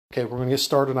Okay, we're going to get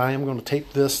started. I am going to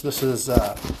tape this. This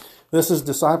is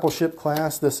discipleship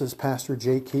class. This is Pastor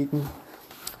Jay Keaton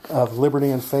of Liberty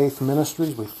and Faith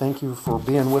Ministries. We thank you for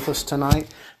being with us tonight.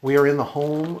 We are in the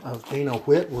home of Dana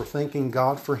Whitt. We're thanking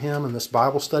God for him and this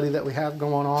Bible study that we have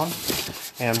going on.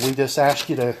 And we just ask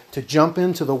you to jump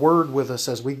into the Word with us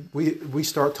as we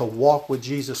start to walk with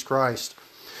Jesus Christ.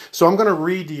 So I'm going to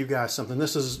read to you guys something.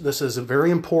 This is very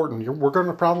important. We're going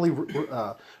to probably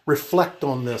reflect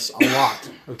on this a lot,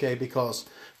 okay? Because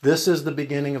this is the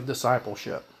beginning of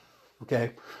discipleship,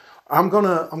 okay? I'm going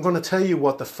to tell you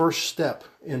what the first step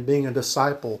in being a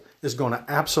disciple is going to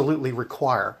absolutely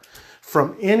require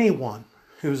from anyone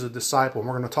who's a disciple. And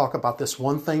we're going to talk about this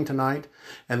one thing tonight,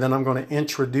 and then I'm going to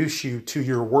introduce you to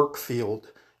your work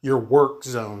field, your work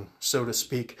zone, so to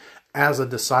speak, as a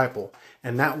disciple.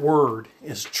 And that word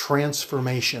is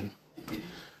transformation.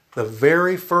 The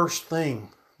very first thing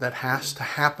that has to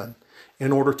happen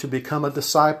in order to become a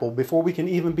disciple, before we can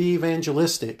even be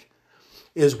evangelistic,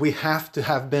 is we have to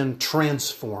have been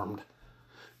transformed.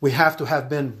 We have to have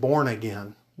been born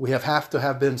again. We have to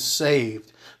have been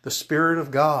saved. The Spirit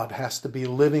of God has to be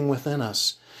living within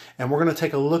us. And we're going to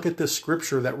take a look at this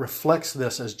scripture that reflects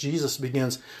this as Jesus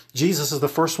begins. Jesus is the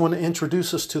first one to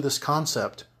introduce us to this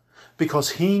concept,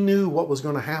 because he knew what was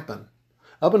going to happen.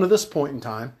 Up until this point in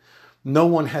time, no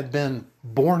one had been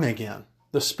born again.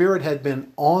 The Spirit had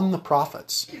been on the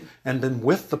prophets and been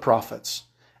with the prophets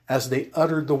as they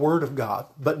uttered the word of God.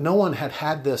 But no one had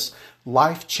had this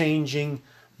life-changing,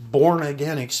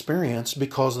 born-again experience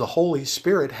because the Holy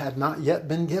Spirit had not yet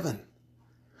been given.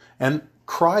 And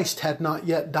Christ had not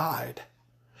yet died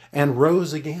and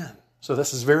rose again. So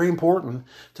this is very important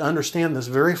to understand this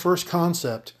very first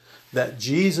concept that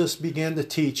Jesus began to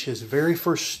teach his very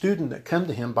first student that came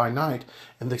to him by night.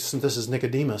 And this is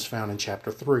Nicodemus, found in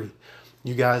chapter 3.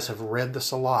 You guys have read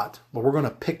this a lot, but we're going to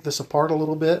pick this apart a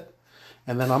little bit,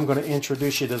 and then I'm going to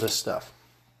introduce you to this stuff.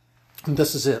 And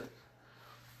this is it.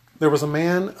 There was a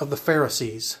man of the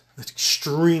Pharisees. That's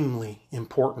extremely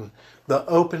important. The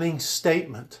opening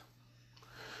statement.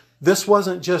 This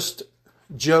wasn't just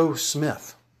Joe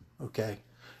Smith, okay?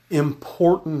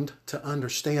 Important to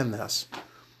understand this.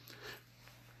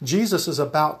 Jesus is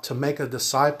about to make a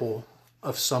disciple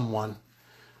of someone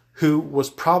who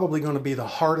was probably going to be the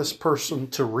hardest person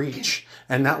to reach,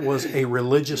 and that was a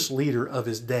religious leader of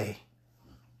his day.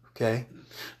 Okay?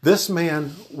 This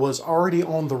man was already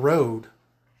on the road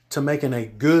to making a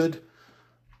good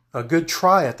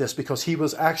try at this, because he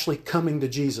was actually coming to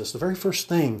Jesus. The very first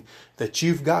thing that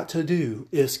you've got to do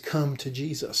is come to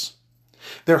Jesus.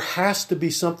 There has to be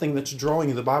something that's drawing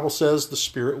you. The Bible says the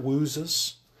Spirit woos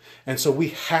us. And so we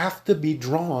have to be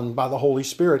drawn by the Holy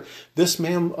Spirit. This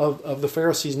man of the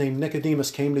Pharisees named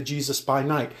Nicodemus came to Jesus by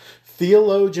night.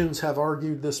 Theologians have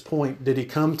argued this point. Did he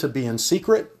come to be in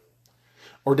secret?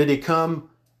 Or did he come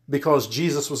because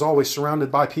Jesus was always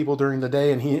surrounded by people during the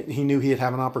day and he knew he'd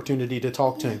have an opportunity to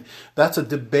talk to him? That's a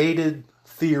debated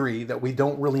theory that we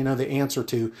don't really know the answer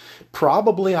to.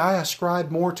 Probably I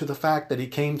ascribe more to the fact that he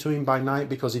came to him by night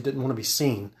because he didn't want to be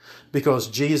seen. Because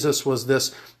Jesus was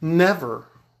this never...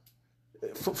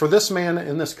 For this man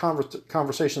in this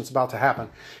conversation that's about to happen,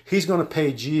 he's going to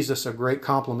pay Jesus a great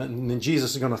compliment, and then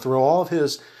Jesus is going to throw all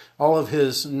of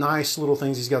his nice little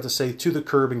things he's got to say to the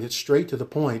curb and get straight to the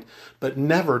point. But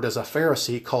never does a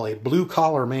Pharisee call a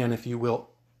blue-collar man, if you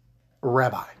will, a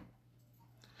rabbi.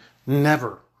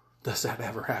 Never does that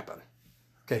ever happen.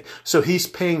 Okay, so he's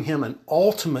paying him an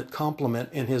ultimate compliment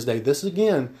in his day. This,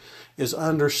 again, is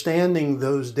understanding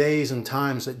those days and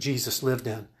times that Jesus lived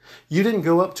in. You didn't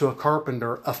go up to a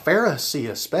carpenter, a Pharisee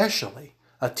especially,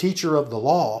 a teacher of the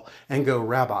law, and go,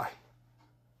 "Rabbi,"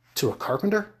 to a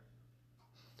carpenter.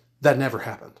 That never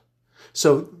happened.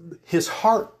 So his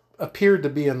heart appeared to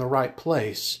be in the right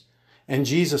place, and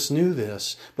Jesus knew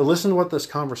this. But listen to what this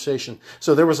conversation.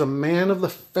 So there was a man of the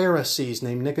Pharisees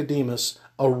named Nicodemus,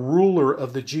 a ruler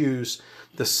of the Jews.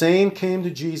 The same came to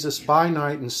Jesus by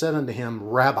night and said unto him,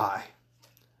 "Rabbi,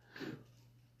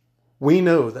 we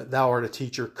know that thou art a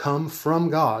teacher come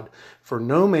from God, for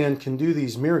no man can do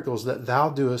these miracles that thou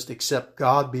doest except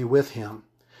God be with him."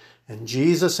 And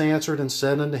Jesus answered and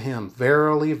said unto him,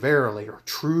 "Verily, verily," or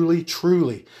truly,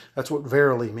 truly. That's what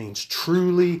verily means.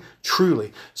 Truly,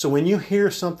 truly. So when you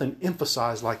hear something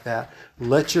emphasized like that,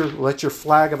 let your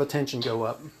flag of attention go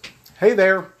up. Hey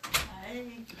there.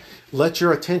 Hey. Let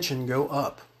your attention go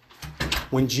up.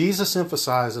 When Jesus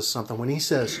emphasizes something, when he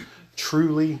says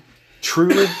truly,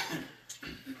 truly,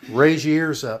 raise your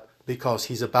ears up, because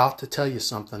he's about to tell you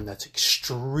something that's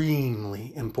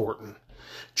extremely important.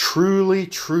 Truly,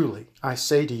 truly, I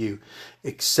say to you,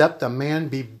 except a man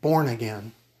be born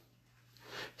again,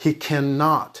 he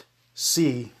cannot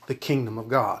see the kingdom of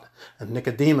God. And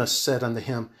Nicodemus said unto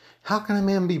him, how can a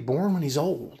man be born when he's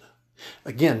old?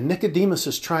 Again, Nicodemus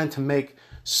is trying to make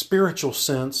spiritual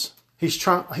sense. He's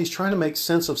trying to make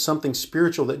sense of something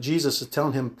spiritual that Jesus is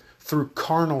telling him through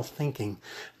carnal thinking.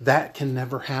 That can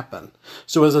never happen.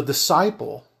 So as a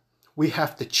disciple, we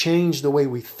have to change the way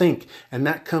we think, and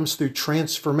that comes through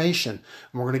transformation.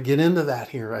 And we're going to get into that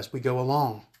here as we go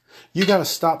along. You got to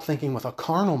stop thinking with a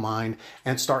carnal mind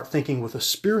and start thinking with a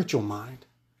spiritual mind.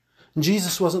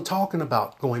 Jesus wasn't talking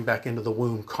about going back into the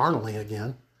womb carnally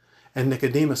again. And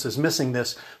Nicodemus is missing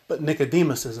this, but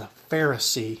Nicodemus is a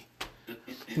Pharisee.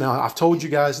 Now, I've told you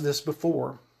guys this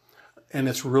before, and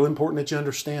it's really important that you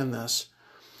understand this.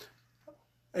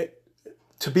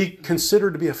 To be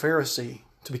considered to be a Pharisee,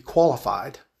 to be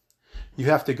qualified, you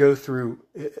have to go through,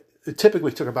 it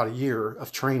typically took about a year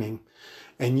of training,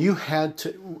 and you had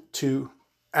to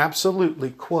absolutely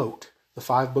quote the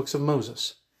 5 books of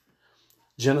Moses.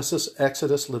 Genesis,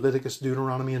 Exodus, Leviticus,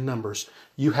 Deuteronomy, and Numbers.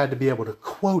 You had to be able to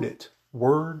quote it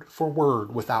word for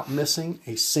word without missing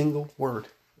a single word.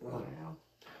 Wow.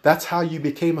 That's how you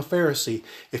became a Pharisee.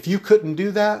 If you couldn't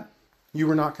do that, you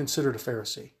were not considered a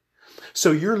Pharisee.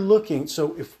 So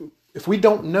if we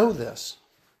don't know this,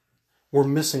 we're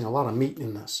missing a lot of meat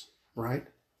in this, right?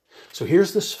 So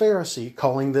here's this Pharisee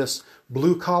calling this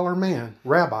blue-collar man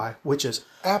rabbi, which is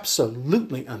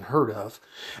absolutely unheard of.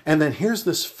 And then here's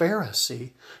this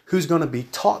Pharisee who's going to be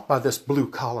taught by this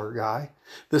blue-collar guy,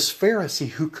 this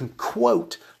Pharisee who can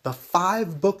quote the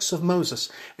 5 books of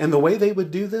Moses. And the way they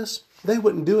would do this, they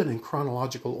wouldn't do it in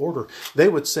chronological order. They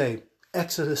would say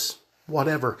Exodus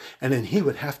whatever, and then he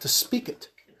would have to speak it.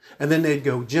 And then they'd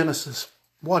go Genesis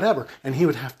whatever, and he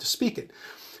would have to speak it.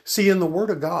 See, in the Word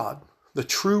of God, the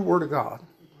true Word of God,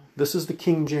 this is the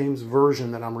King James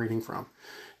Version that I'm reading from.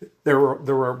 There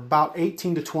were about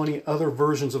 18 to 20 other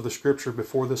versions of the Scripture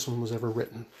before this one was ever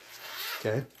written.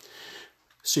 Okay?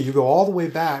 So you go all the way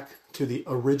back to the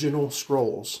original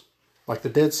scrolls, like the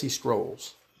Dead Sea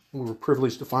Scrolls. We were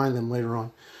privileged to find them later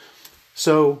on.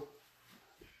 So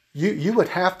you would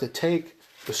have to take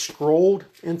the scrolled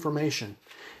information,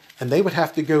 and they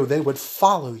would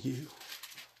follow you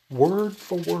word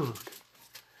for word.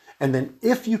 And then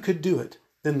if you could do it,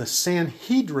 then the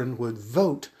Sanhedrin would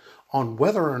vote on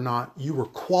whether or not you were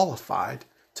qualified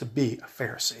to be a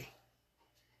Pharisee.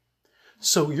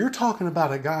 So you're talking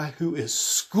about a guy who is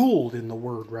schooled in the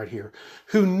Word right here,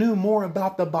 who knew more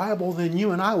about the Bible than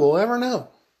you and I will ever know.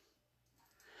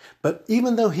 But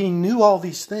even though he knew all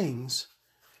these things,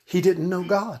 he didn't know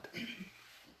God.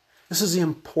 This is the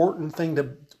important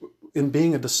thing in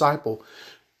being a disciple.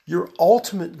 Your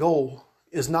ultimate goal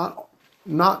is not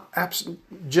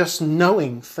just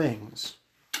knowing things,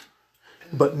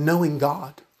 but knowing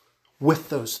God with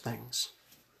those things.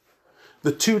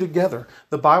 The two together.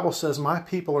 The Bible says, my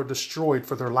people are destroyed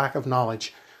for their lack of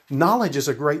knowledge. Knowledge is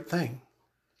a great thing.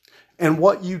 And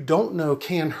what you don't know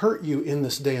can hurt you in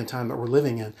this day and time that we're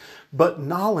living in. But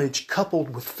knowledge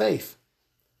coupled with faith.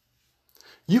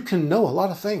 You can know a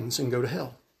lot of things and go to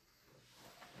hell.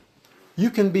 You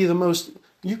can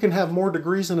have more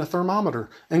degrees than a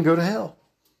thermometer and go to hell.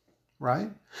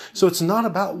 Right? So it's not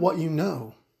about what you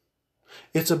know.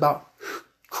 It's about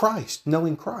Christ,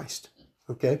 knowing Christ.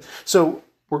 Okay? So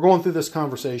we're going through this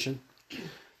conversation.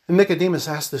 And Nicodemus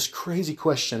asked this crazy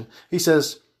question. He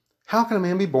says, how can a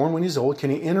man be born when he's old?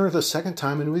 Can he enter the second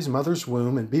time into his mother's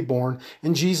womb and be born?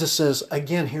 And Jesus says,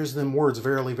 again, here's them words,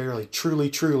 verily, verily, truly,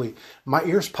 truly. My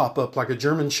ears pop up like a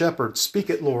German shepherd. Speak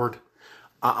it, Lord.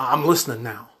 I'm listening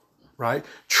now. Right?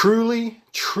 Truly,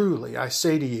 truly, I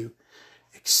say to you,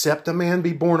 except a man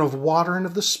be born of water and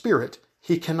of the Spirit,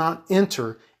 he cannot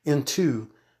enter into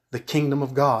the kingdom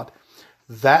of God.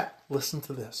 Listen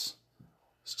to this.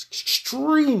 It's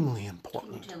extremely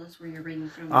important. Can you tell us where you're reading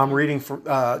from? I'm reading from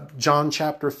John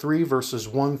chapter 3, verses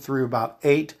 1 through about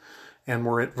 8, and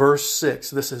we're at verse 6.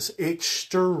 This is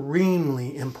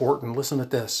extremely important. Listen to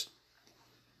this.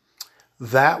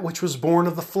 That which was born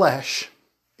of the flesh,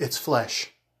 it's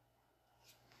flesh.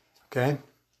 Okay?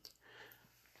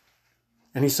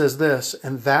 And he says this,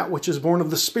 and that which is born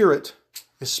of the Spirit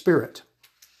is spirit.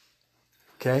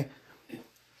 Okay?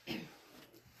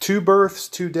 2 births,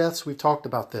 2 deaths, we've talked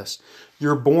about this.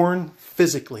 You're born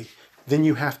physically, then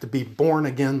you have to be born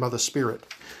again by the Spirit.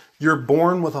 You're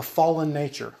born with a fallen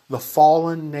nature. The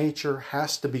fallen nature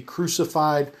has to be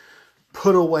crucified,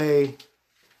 put away,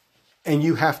 and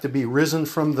you have to be risen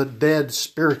from the dead,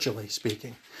 spiritually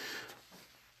speaking.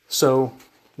 So,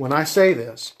 when I say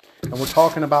this, and we're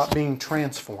talking about being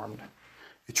transformed,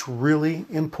 it's really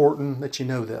important that you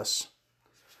know this.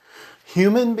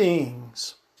 Human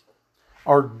beings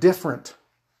are different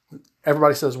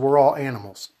Everybody says we're all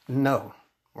animals. No,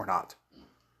 we're not.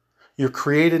 You're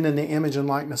created in the image and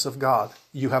likeness of God.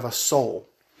 You have a soul.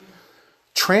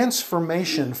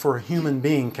 Transformation for a human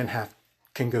being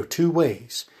can go two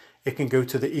ways. It can go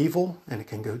to the evil and it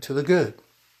can go to the good.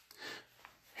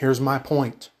 Here's my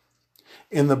point.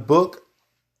 In the book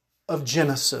of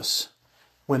Genesis,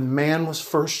 when man was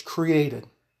first created,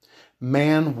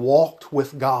 man walked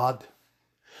with God.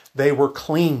 They were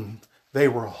clean. They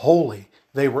were holy.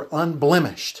 They were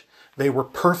unblemished. They were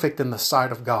perfect in the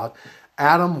sight of God.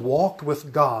 Adam walked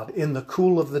with God in the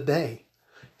cool of the day.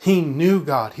 He knew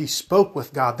God. He spoke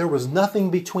with God. There was nothing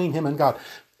between him and God.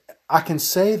 I can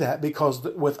say that because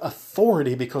with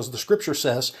authority, because the scripture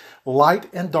says light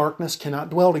and darkness cannot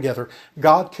dwell together.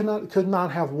 God could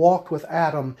not have walked with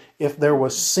Adam if there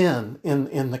was sin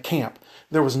in the camp.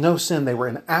 There was no sin. They were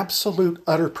in absolute,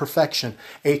 utter perfection.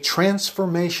 A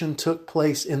transformation took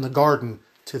place in the garden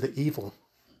to the evil.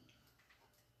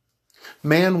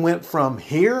 Man went from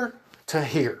here to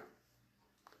here.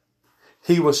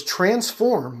 He was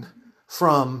transformed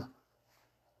from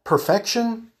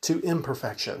perfection to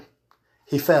imperfection.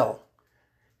 He fell.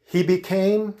 He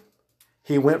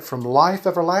went from life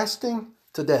everlasting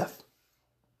to death.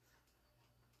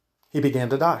 He began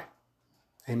to die.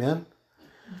 Amen.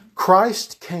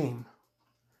 Christ came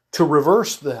to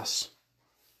reverse this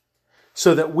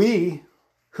so that we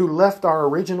who left our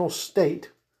original state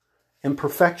in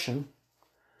perfection,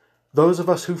 those of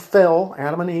us who fell,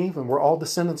 Adam and Eve, and we're all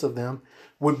descendants of them,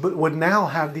 would now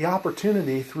have the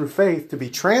opportunity through faith to be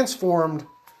transformed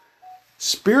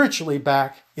spiritually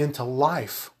back into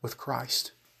life with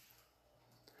Christ.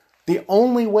 The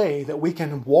only way that we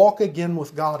can walk again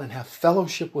with God and have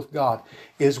fellowship with God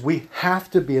is we have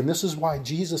to be, and this is why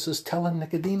Jesus is telling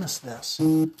Nicodemus this.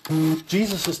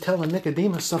 Jesus is telling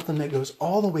Nicodemus something that goes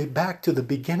all the way back to the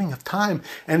beginning of time,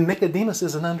 and Nicodemus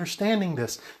isn't understanding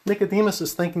this. Nicodemus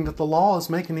is thinking that the law is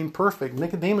making him perfect.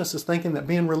 Nicodemus is thinking that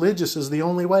being religious is the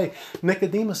only way.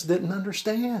 Nicodemus didn't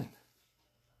understand.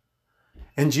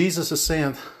 And Jesus is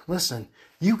saying, listen,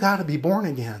 you got to be born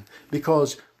again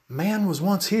because man was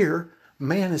once here.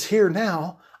 Man is here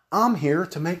now. I'm here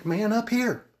to make man up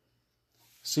here.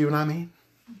 See what I mean?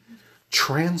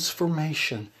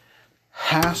 Transformation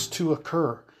has to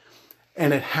occur.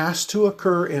 And it has to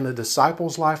occur in a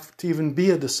disciple's life to even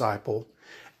be a disciple.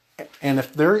 And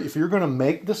if you're going to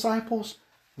make disciples,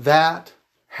 that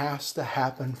has to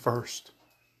happen first.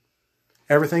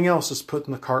 Everything else is put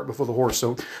in the cart before the horse.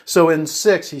 So in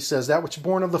 6, he says, that which is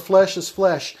born of the flesh is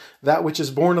flesh. That which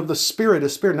is born of the Spirit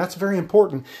is spirit. And that's very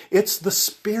important. It's the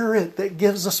Spirit that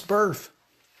gives us birth.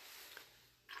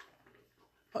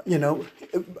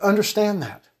 Understand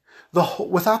that.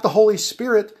 Without the Holy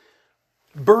Spirit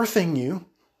birthing you,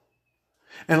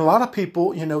 and a lot of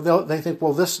people, they think,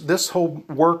 well, this whole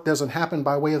work doesn't happen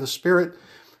by way of the Spirit.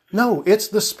 No, it's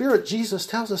the Spirit, Jesus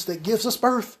tells us, that gives us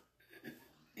birth.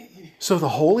 So the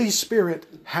Holy Spirit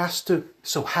has to,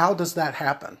 so how does that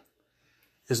happen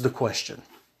is the question.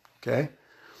 Okay?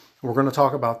 We're going to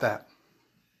talk about that.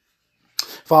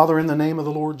 Father, in the name of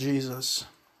the Lord Jesus,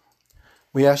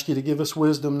 we ask you to give us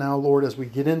wisdom now, Lord, as we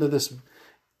get into this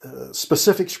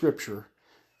specific scripture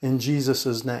in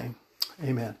Jesus' name.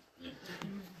 Amen.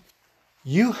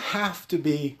 You have to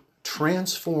be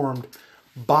transformed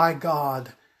by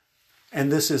God. And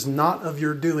this is not of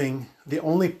your doing. The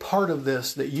only part of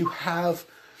this that you have,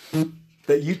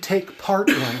 that you take part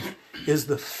in, is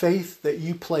the faith that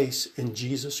you place in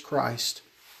Jesus Christ.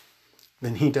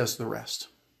 Then He does the rest.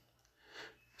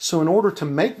 So in order to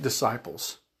make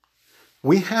disciples,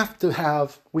 we have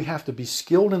to be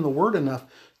skilled in the Word enough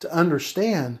to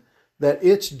understand that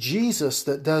it's Jesus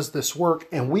that does this work,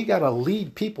 and we got to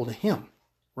lead people to Him,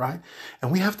 right?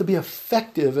 And we have to be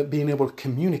effective at being able to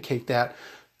communicate that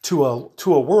to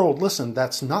a world, listen,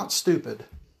 that's not stupid,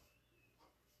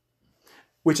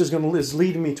 which is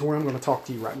leading me to where I'm going to talk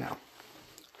to you right now.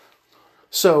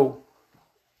 So,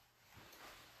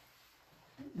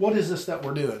 what is this that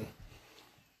we're doing?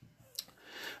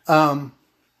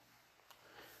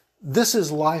 This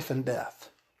is life and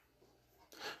death.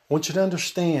 I want you to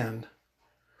understand,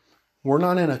 we're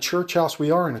not in a church house. We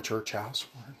are in a church house.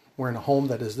 We're in a home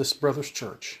that is this brother's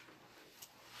church.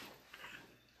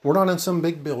 We're not in some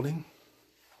big building,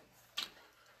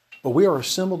 but we are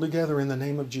assembled together in the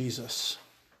name of Jesus.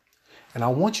 And I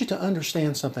want you to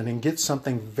understand something and get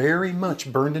something very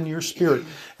much burned into your spirit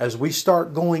as we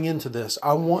start going into this.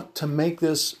 I want to make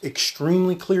this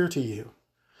extremely clear to you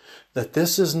that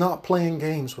this is not playing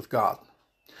games with God.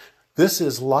 This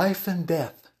is life and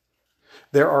death.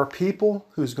 There are people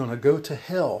who's going to go to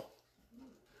hell.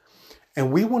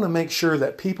 And we want to make sure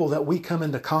that people that we come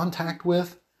into contact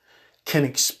with can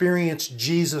experience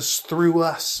Jesus through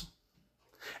us,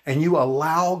 and you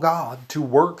allow God to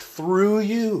work through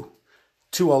you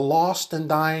to a lost and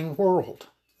dying world,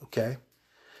 okay?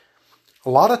 A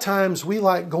lot of times we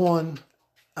like going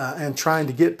and trying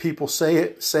to get people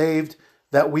saved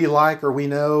that we like or we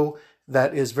know,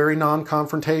 that is very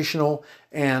non-confrontational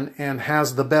and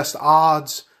has the best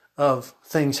odds of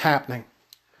things happening.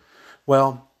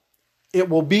 Well, it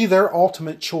will be their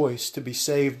ultimate choice to be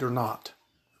saved or not,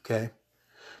 okay?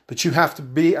 But you have to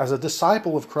be, as a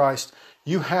disciple of Christ,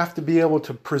 you have to be able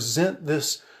to present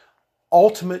this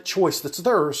ultimate choice that's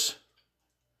theirs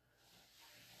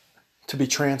to be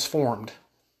transformed.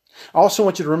 I also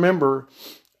want you to remember,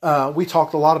 we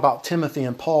talked a lot about Timothy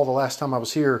and Paul the last time I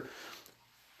was here,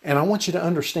 and I want you to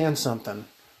understand something.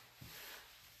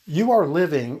 You are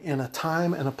living in a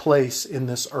time and a place in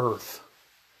this earth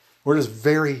where it is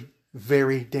very,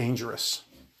 very dangerous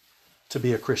to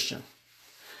be a Christian.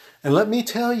 And let me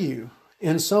tell you,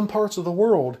 in some parts of the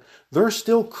world, they're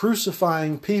still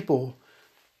crucifying people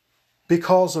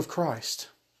because of Christ.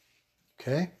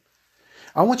 Okay?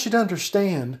 I want you to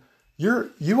understand,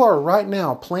 you are right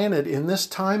now planted in this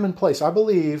time and place. I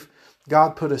believe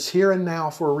God put us here and now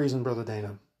for a reason, Brother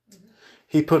Dana.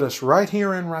 He put us right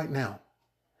here and right now.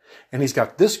 And He's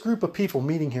got this group of people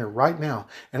meeting here right now.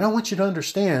 And I want you to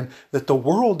understand that the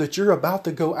world that you're about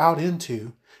to go out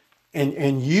into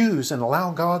and use and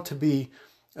allow God to be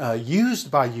used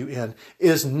by you in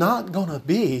is not going to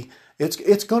be,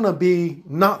 it's going to be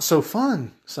not so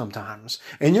fun sometimes.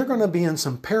 And you're going to be in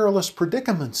some perilous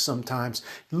predicaments sometimes.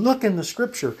 Look in the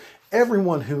Scripture.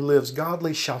 Everyone who lives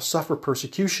godly shall suffer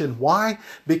persecution. Why?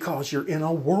 Because you're in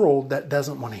a world that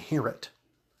doesn't want to hear it.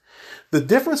 The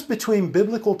difference between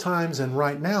biblical times and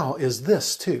right now is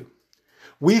this too.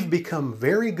 We've become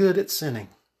very good at sinning.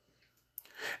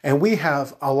 And we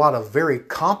have a lot of very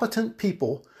competent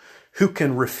people who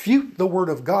can refute the Word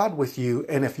of God with you.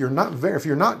 And if you're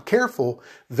not careful,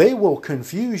 they will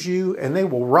confuse you and they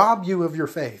will rob you of your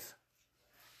faith.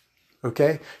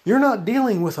 Okay? You're not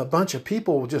dealing with a bunch of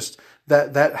people just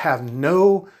that have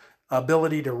no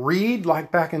ability to read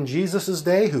like back in Jesus'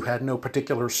 day, who had no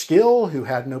particular skill, who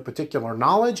had no particular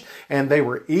knowledge, and they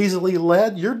were easily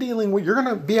led. You're going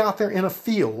to be out there in a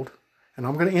field, and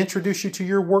I'm going to introduce you to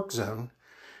your work zone,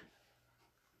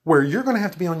 where you're going to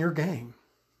have to be on your game.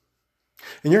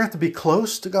 And you're going to have to be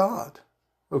close to God.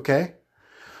 Okay?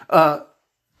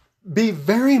 Be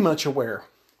very much aware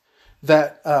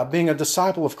that being a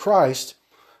disciple of Christ,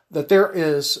 that there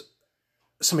is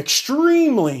some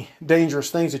extremely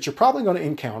dangerous things that you're probably going to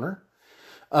encounter.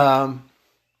 The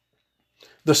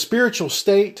spiritual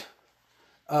state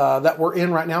that we're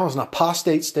in right now is an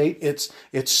apostate state.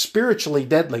 It's spiritually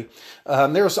deadly.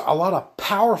 There's a lot of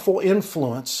powerful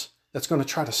influence that's going to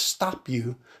try to stop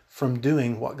you from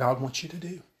doing what God wants you to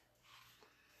do.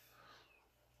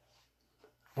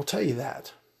 I'll tell you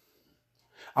that.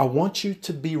 I want you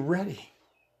to be ready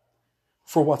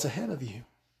for what's ahead of you.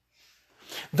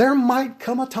 There might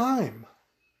come a time.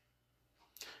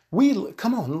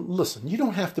 Come on, listen, you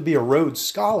don't have to be a Rhodes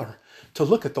Scholar to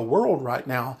look at the world right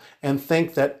now and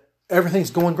think that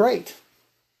everything's going great.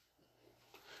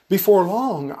 Before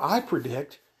long, I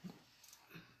predict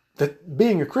that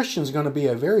being a Christian is going to be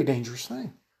a very dangerous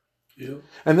thing. Yeah.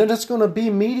 And then it's going to be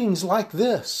meetings like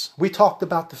this. We talked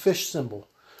about the fish symbol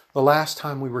the last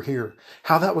time we were here,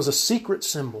 how that was a secret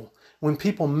symbol. When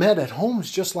people met at homes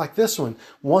just like this one,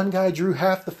 one guy drew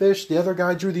half the fish, the other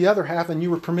guy drew the other half, and you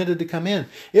were permitted to come in.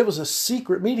 It was a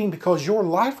secret meeting because your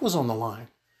life was on the line.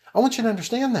 I want you to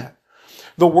understand that.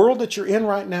 The world that you're in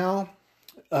right now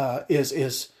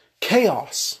is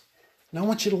chaos. And I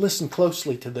want you to listen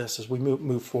closely to this as we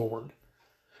move forward.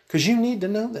 Because you need to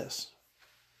know this.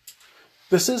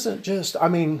 This isn't just,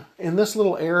 in this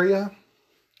little area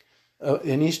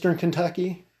in eastern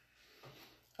Kentucky,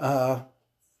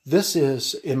 this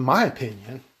is, in my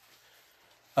opinion,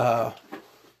 a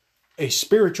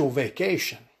spiritual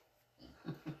vacation.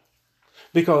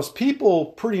 Because people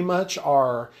pretty much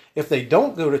are, if they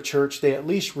don't go to church, they at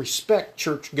least respect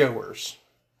church goers.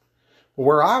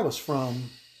 Where I was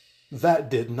from, that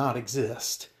did not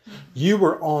exist. You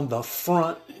were on the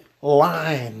front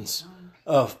lines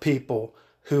of people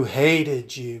who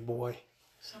hated you, boy.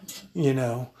 You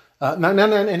know.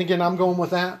 And again, I'm going with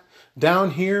that.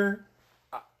 Down here,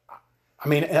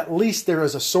 at least there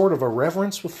is a sort of a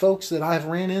reverence with folks that I've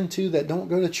ran into that don't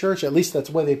go to church. At least that's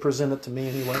the way they present it to me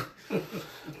anyway.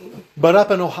 But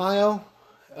up in Ohio,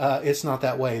 it's not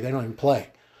that way. They don't even play.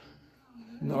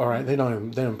 All right, they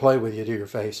don't even play with you to your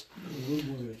face.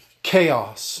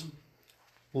 Chaos,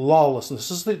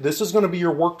 lawlessness. This is going to be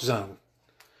your work zone.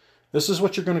 This is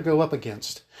what you're going to go up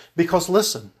against. Because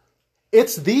listen,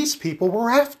 it's these people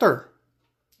we're after.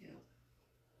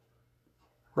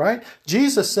 Right?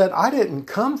 Jesus said, I didn't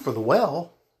come for the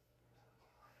well.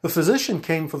 The physician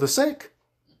came for the sick.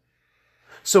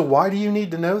 So why do you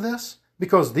need to know this?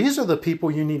 Because these are the people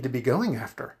you need to be going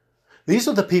after. These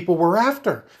are the people we're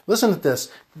after. Listen to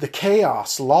this. The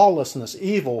chaos, lawlessness,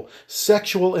 evil,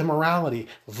 sexual immorality,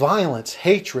 violence,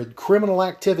 hatred, criminal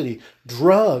activity,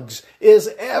 drugs is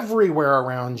everywhere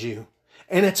around you.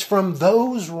 And it's from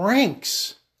those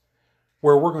ranks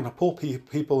where we're going to pull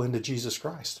people into Jesus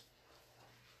Christ.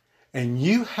 And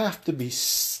you have to be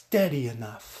steady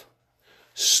enough,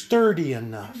 sturdy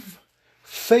enough,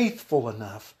 faithful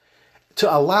enough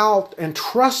to allow and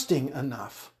trusting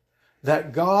enough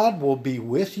that God will be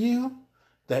with you,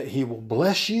 that He will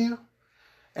bless you,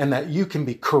 and that you can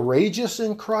be courageous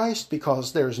in Christ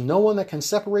because there's no one that can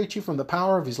separate you from the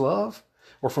power of His love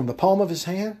or from the palm of His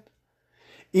hand.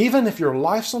 Even if your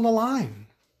life's on the line,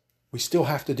 we still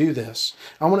have to do this.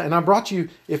 I brought you,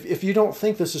 if you don't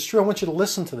think this is true, I want you to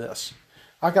listen to this.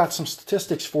 I got some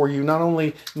statistics for you, not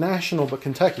only national, but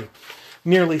Kentucky.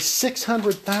 Nearly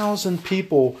 600,000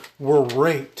 people were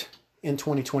raped in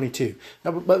 2022.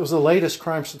 That was the latest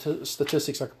crime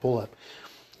statistics I could pull up.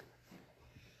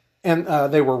 And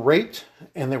they were raped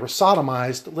and they were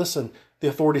sodomized, listen, the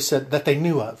authorities said, that they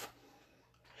knew of.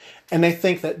 And they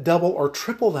think that double or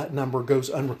triple that number goes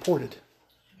unreported.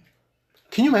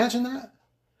 Can you imagine that?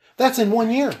 That's in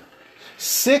 1 year.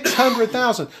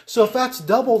 600,000. So if that's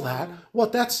double that,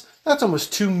 that's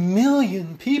almost 2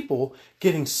 million people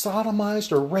getting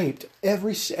sodomized or raped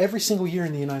every single year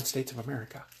in the United States of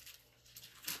America.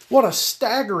 What a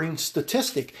staggering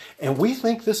statistic. And we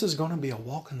think this is going to be a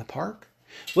walk in the park?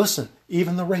 Listen,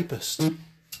 even the rapist,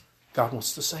 God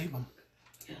wants to save them.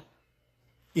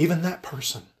 Even that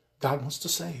person, God wants to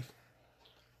save.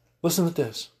 Listen to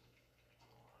this.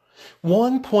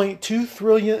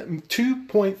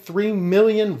 2.3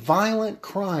 million violent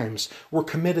crimes were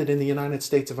committed in the United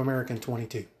States of America in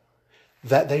 22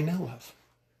 that they know of.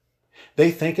 They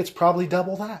think it's probably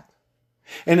double that.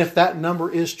 And if that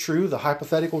number is true, the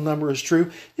hypothetical number is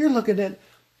true, you're looking at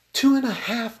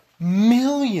 2.5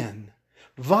 million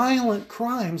violent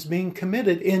crimes being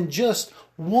committed in just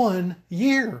 1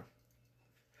 year.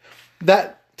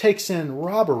 That takes in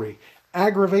robbery,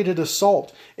 aggravated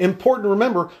assault. Important to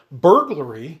remember,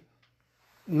 burglary,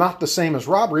 not the same as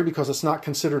robbery because it's not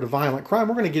considered a violent crime.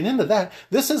 We're going to get into that.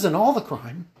 This isn't all the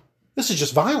crime. This is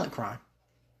just violent crime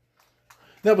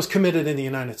that was committed in the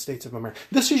United States of America.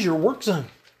 This is your work zone.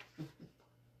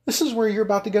 This is where you're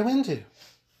about to go into.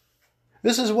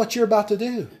 This is what you're about to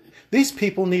do. These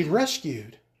people need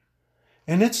rescued.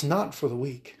 And it's not for the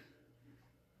weak.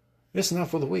 It's not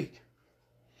for the weak.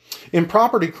 In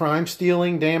property crime,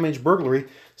 stealing, damage, burglary,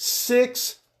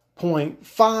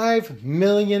 6.5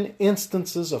 million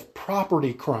instances of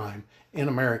property crime in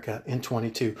America in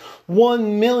 22.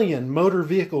 1 million motor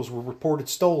vehicles were reported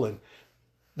stolen.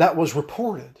 That was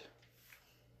reported.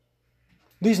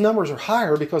 These numbers are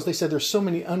higher because they said there's so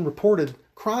many unreported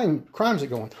crimes that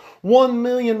go on. 1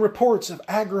 million reports of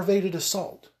aggravated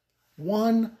assault.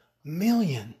 1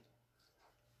 million.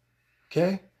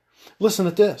 Okay? Listen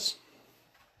to this.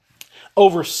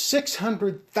 Over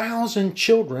 600,000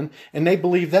 children, and they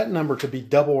believe that number to be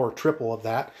double or triple of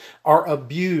that, are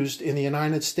abused in the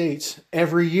United States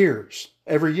every year.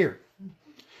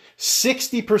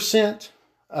 60%,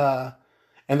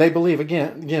 and they believe,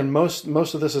 again, most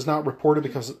of this is not reported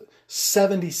because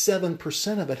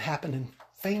 77% of it happened in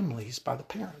families by the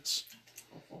parents.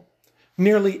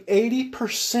 Nearly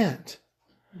 80%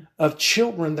 of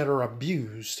children that are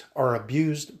abused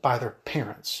by their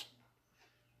parents.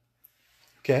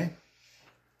 Okay?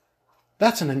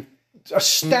 That's a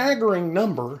staggering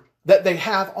number that they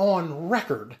have on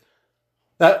record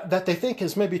that they think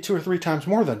is maybe 2 or 3 times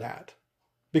more than that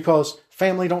because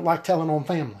family don't like telling on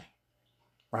family.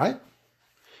 Right?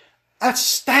 That's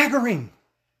staggering.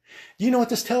 You know what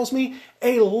this tells me?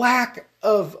 A lack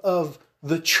of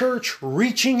the church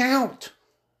reaching out.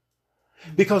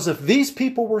 Because if these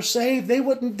people were saved, they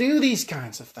wouldn't do these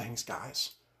kinds of things,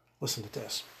 guys. Listen to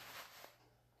this.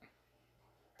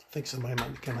 I think somebody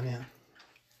might be coming in.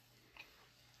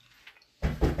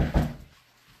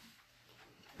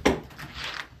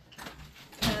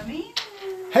 Come in.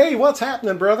 Hey, what's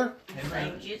happening, brother?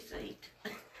 Find your seat.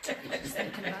 How's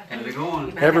it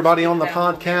going? Everybody on the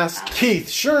podcast, Keith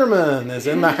Sherman is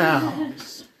in the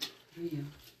house. You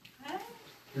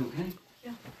okay?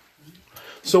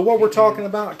 So what we're talking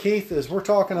about, Keith, is we're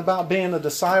talking about being a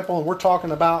disciple, and we're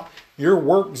talking about your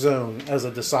work zone as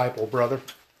a disciple, brother.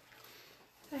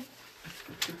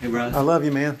 Hey, brother. I love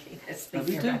you, man. Love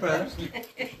you too, brother.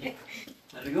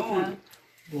 How's it going?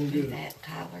 Do that,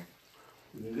 Tyler.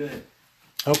 Good.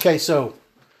 Okay, so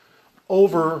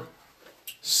over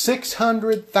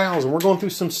 600,000. We're going through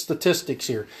some statistics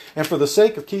here. And for the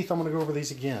sake of Keith, I'm going to go over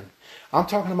these again. I'm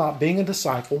talking about being a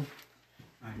disciple.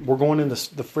 We're going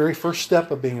into the very first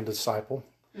step of being a disciple.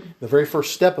 The very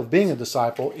first step of being a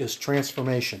disciple is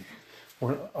transformation.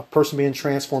 A person being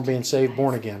transformed, being saved,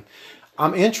 born again.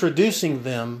 I'm introducing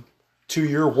them to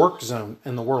your work zone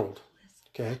in the world.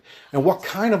 Okay? And what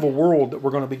kind of a world that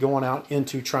we're going to be going out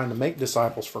into trying to make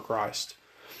disciples for Christ.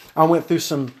 I went through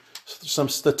some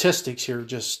statistics here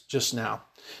just now.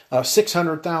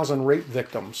 600,000 rape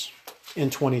victims in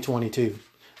 2022.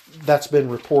 That's been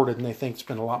reported, and they think it's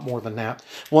been a lot more than that.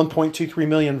 1.23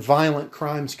 million violent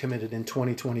crimes committed in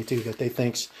 2022 that they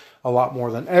think's a lot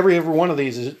more than. Every one of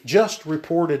these is just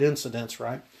reported incidents,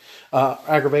 right?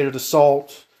 Aggravated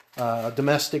assault,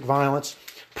 domestic violence,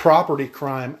 property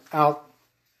crime out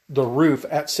the roof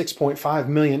at 6.5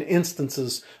 million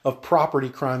instances of property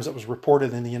crimes that was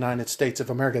reported in the United States of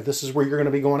America. This is where you're going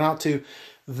to be going out to.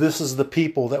 This is the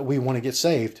people that we want to get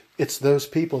saved. It's those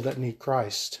people that need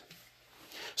Christ.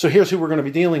 So here's who we're going to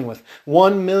be dealing with.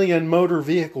 1 million motor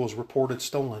vehicles reported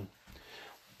stolen.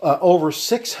 Over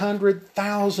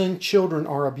 600,000 children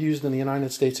are abused in the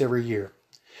United States every year.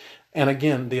 And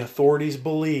again, the authorities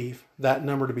believe that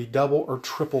number to be double or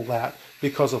triple that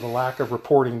because of the lack of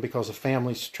reporting, because of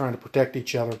families trying to protect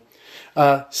each other.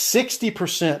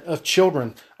 60% of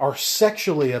children are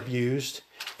sexually abused,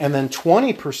 and then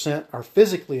 20% are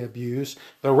physically abused.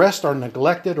 The rest are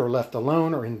neglected or left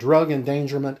alone or in drug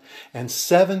endangerment. And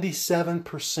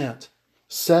 77%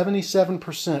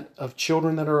 of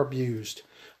children that are abused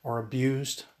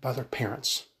by their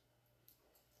parents.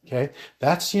 Okay,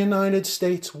 that's United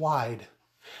States wide.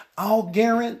 I'll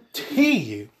guarantee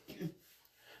you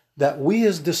that we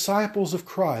as disciples of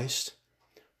Christ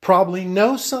probably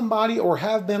know somebody or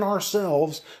have been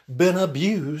ourselves been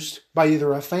abused by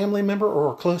either a family member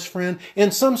or a close friend in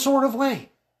some sort of way.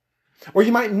 Or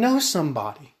you might know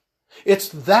somebody. It's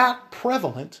that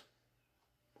prevalent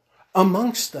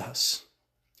amongst us.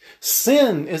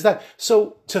 Sin is that.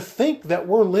 So to think that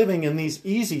we're living in these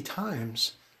easy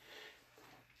times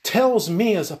tells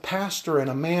me as a pastor and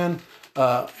a man,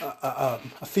 a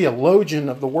theologian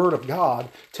of the Word of God,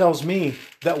 tells me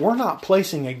that we're not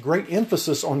placing a great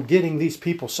emphasis on getting these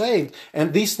people saved,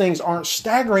 and these things aren't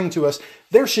staggering to us.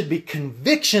 There should be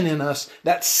conviction in us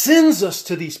that sends us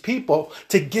to these people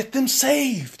to get them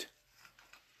saved.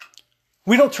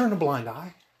 We don't turn a blind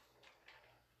eye.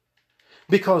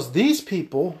 Because these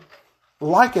people,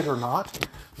 like it or not,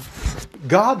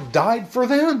 God died for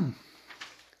them.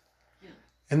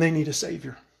 And they need a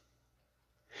Savior.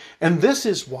 And this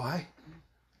is why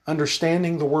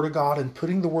understanding the Word of God and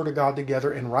putting the Word of God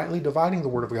together and rightly dividing the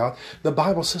Word of God, the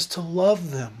Bible says to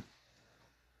love them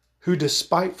who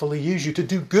despitefully use you, to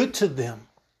do good to them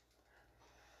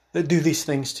that do these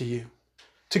things to you.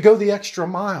 To go the extra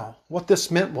mile. What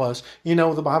this meant was,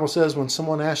 the Bible says when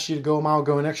someone asks you to go a mile,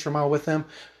 go an extra mile with them.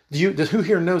 Who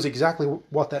here knows exactly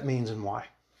what that means and why?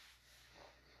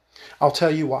 I'll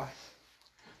tell you why.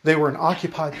 They were an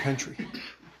occupied country.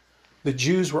 The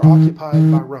Jews were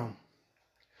occupied by Rome.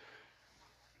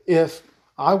 If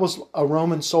I was a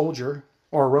Roman soldier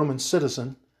or a Roman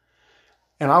citizen,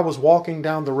 and I was walking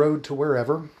down the road to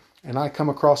wherever, and I come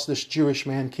across this Jewish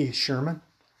man, Keith Sherman,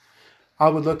 I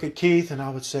would look at Keith and I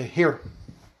would say, here,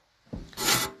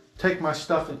 take my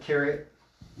stuff and carry it.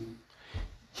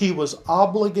 He was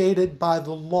obligated by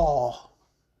the law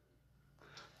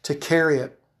to carry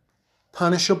it,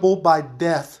 punishable by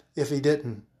death if he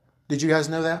didn't. Did you guys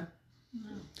know that?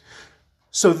 No.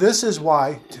 So this is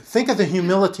why, think of the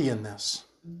humility in this.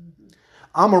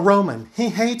 I'm a Roman. He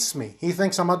hates me. He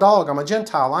thinks I'm a dog. I'm a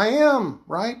Gentile. I am,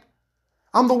 right?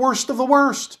 I'm the worst of the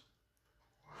worst.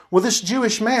 Well, this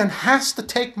Jewish man has to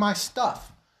take my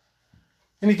stuff.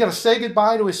 And he's got to say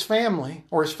goodbye to his family,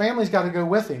 or his family's got to go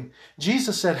with him.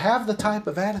 Jesus said, have the type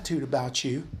of attitude about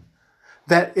you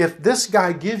that if this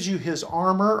guy gives you his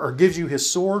armor or gives you his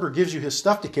sword or gives you his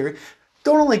stuff to carry,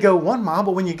 don't only go 1 mile,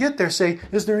 but when you get there, say,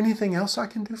 is there anything else I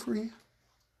can do for you?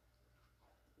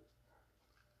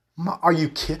 Are you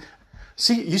kidding?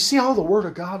 See, you see all the Word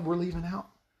of God we're leaving out?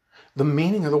 The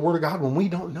meaning of the Word of God when we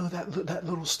don't know that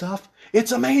little stuff?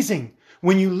 It's amazing.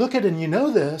 When you look at it and you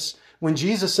know this, when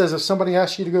Jesus says if somebody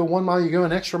asks you to go 1 mile, you go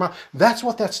an extra mile. That's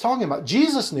what that's talking about.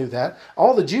 Jesus knew that.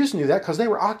 All the Jews knew that because they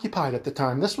were occupied at the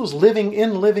time. This was living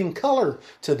in living color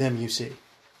to them, you see.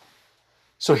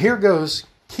 So here goes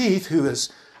Keith, who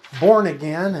is born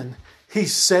again, and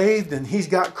he's saved, and he's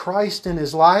got Christ in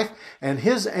his life, and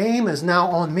his aim is now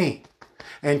on me.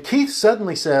 And Keith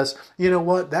suddenly says, you know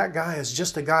what? That guy is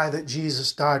just a guy that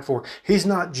Jesus died for. He's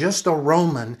not just a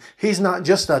Roman. He's not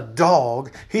just a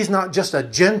dog. He's not just a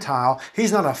Gentile.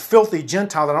 He's not a filthy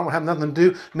Gentile that I don't have nothing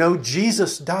to do. No,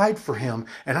 Jesus died for him,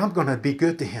 and I'm going to be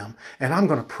good to him, and I'm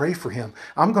going to pray for him.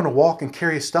 I'm going to walk and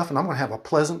carry his stuff, and I'm going to have a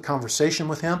pleasant conversation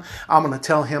with him. I'm going to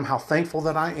tell him how thankful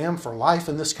that I am for life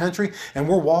in this country, and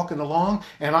we're walking along,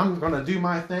 and I'm going to do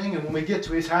my thing, and when we get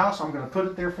to his house, I'm going to put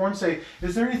it there for him and say,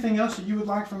 is there anything else that you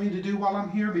would like for me to do while I'm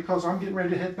here? Because I'm getting ready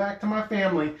to head back to my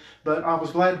family, but I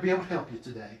was glad to be able to help you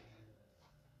today.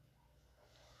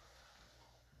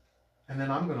 And then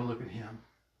I'm going to look at him.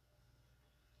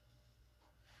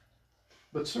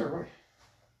 But sir,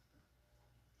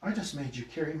 I just made you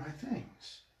carry my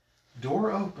things.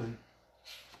 Door open.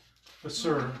 But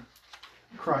sir,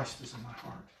 Christ is in my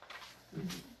heart.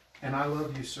 And I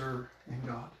love you, sir, in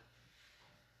God.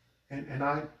 And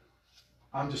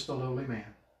I'm just a lowly man.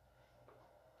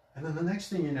 And then the next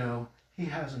thing you know, he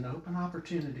has an open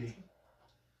opportunity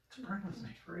to pray with me.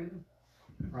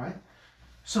 Right?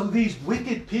 So these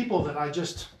wicked people that I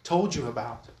just told you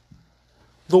about,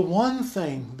 the one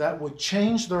thing that would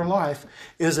change their life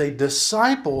is a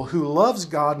disciple who loves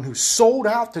God and who's sold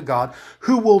out to God,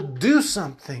 who will do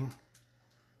something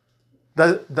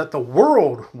that the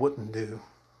world wouldn't do.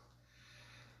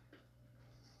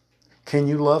 Can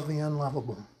you love the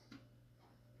unlovable?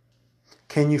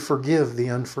 Can you forgive the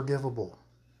unforgivable?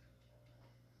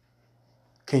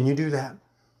 Can you do that?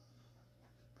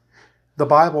 The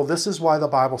Bible, this is why the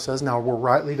Bible says, now we're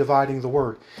rightly dividing the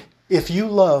word. If you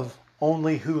love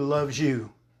only who loves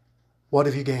you, what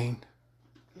have you gained?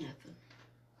 Nothing.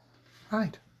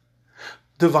 Right.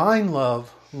 Divine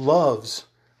love loves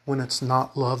when it's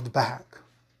not loved back.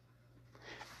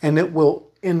 And it will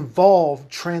involve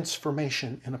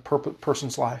transformation in a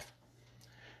person's life.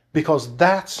 Because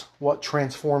that's what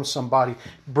transforms somebody,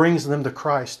 brings them to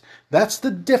Christ. That's the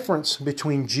difference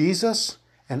between Jesus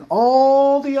and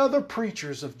all the other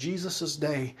preachers of Jesus'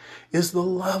 day, is the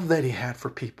love that he had for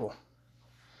people.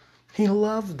 He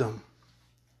loved them.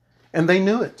 And they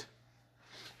knew it.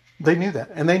 They knew that.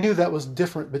 And they knew that was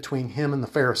different between him and the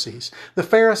Pharisees. The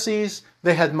Pharisees,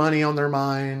 they had money on their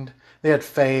mind. They had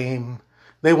fame.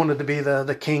 They wanted to be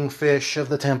the kingfish of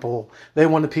the temple. They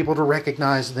wanted people to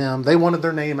recognize them. They wanted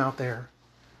their name out there.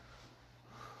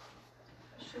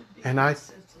 And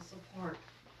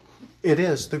it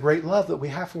is the great love that we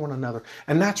have for one another.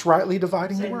 And that's rightly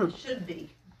dividing the word. It should be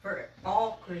for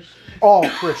all Christians. All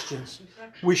Christians.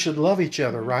 We should love each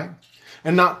other, right?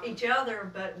 And not each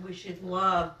other, but we should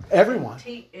love everyone.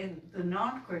 And the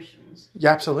non-Christians.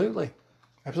 Yeah, absolutely.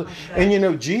 Absolutely. And you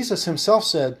know, Jesus himself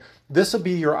said, this will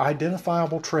be your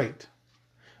identifiable trait.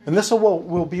 And this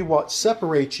will be what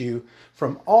separates you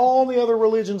from all the other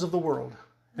religions of the world.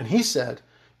 And he said,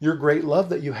 your great love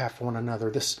that you have for one another,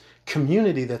 this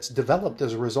community that's developed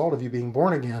as a result of you being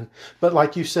born again. But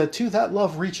like you said too, that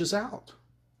love reaches out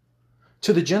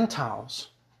to the Gentiles,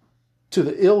 to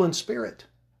the ill in spirit,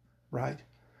 right?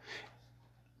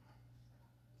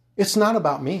 It's not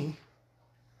about me.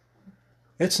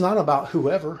 It's not about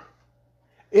whoever.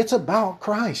 It's about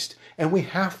Christ. And we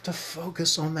have to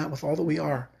focus on that with all that we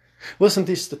are. Listen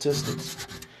to these statistics.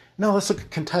 Now let's look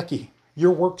at Kentucky,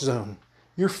 your work zone,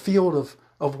 your field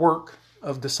of work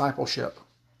of discipleship.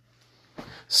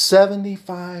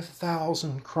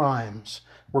 75,000 crimes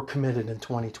were committed in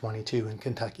 2022 in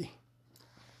Kentucky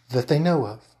that they know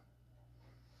of.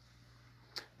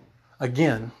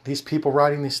 Again, these people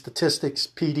writing these statistics,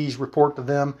 PDs report to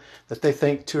them that they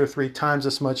think 2 or 3 times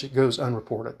as much it goes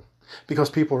unreported. Because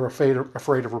people are afraid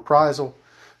of reprisal.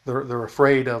 They're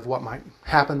afraid of what might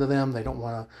happen to them. They don't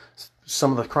want to.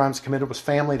 Some of the crimes committed was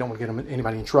family. Don't want to get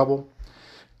anybody in trouble.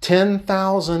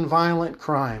 10,000 violent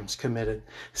crimes committed.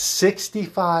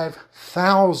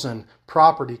 65,000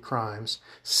 property crimes.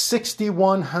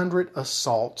 6,100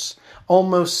 assaults.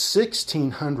 Almost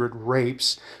 1,600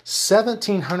 rapes.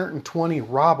 1,720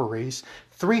 robberies.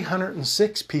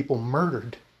 306 people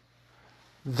murdered.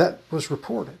 That was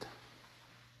reported.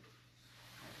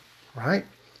 Right?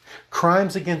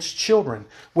 Crimes against children,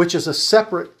 which is a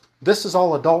separate, this is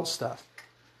all adult stuff.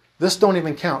 This don't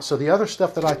even count. So the other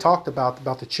stuff that I talked about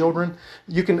the children,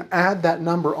 you can add that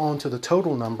number on to the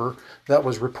total number that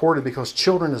was reported, because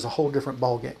children is a whole different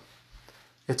ballgame.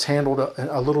 It's handled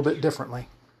a little bit differently.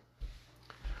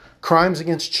 Crimes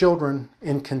against children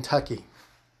in Kentucky.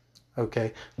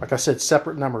 Okay, like I said,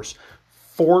 separate numbers.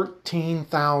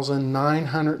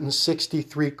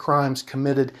 14,963 crimes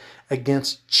committed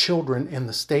against children in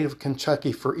the state of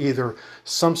Kentucky for either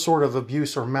some sort of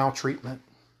abuse or maltreatment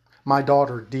My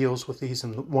daughter deals with these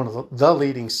in one of the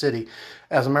leading city.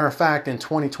 As a matter of fact, in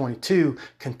 2022,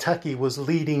 Kentucky was the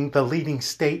leading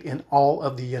state in all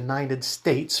of the United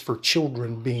States for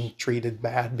children being treated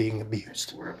bad, being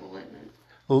abused. Horrible, isn't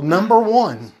it? Number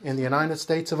one in the United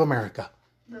States of America.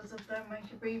 Doesn't that make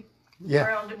you be Yeah.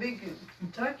 proud to be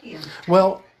Kentuckian?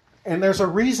 Well, and there's a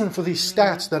reason for these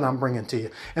stats that I'm bringing to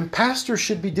you. And pastors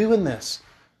should be doing this.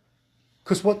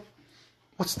 Because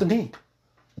what's the need?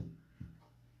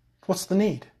 What's the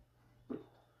need?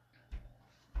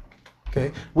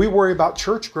 Okay, we worry about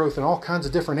church growth in all kinds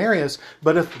of different areas,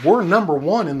 but if we're number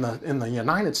one in the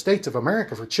United States of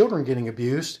America for children getting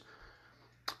abused,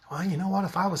 well, you know what?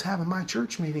 If I was having my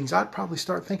church meetings, I'd probably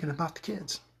start thinking about the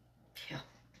kids. Yeah,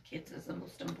 the kids is the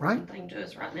most important thing to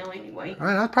us right now anyway.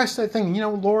 Right? I'd probably start thinking, you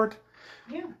know, Lord,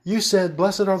 Yeah. you said,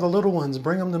 blessed are the little ones,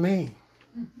 bring them to me.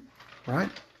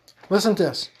 Right? Listen to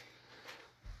this.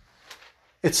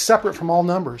 It's separate from all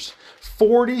numbers.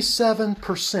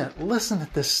 47%. Listen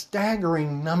at this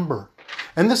staggering number.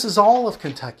 And this is all of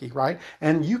Kentucky, right?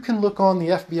 And you can look on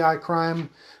the FBI crime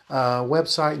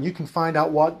website and you can find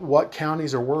out what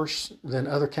counties are worse than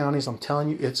other counties. I'm telling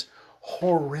you, it's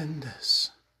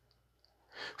horrendous.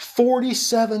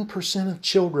 47% of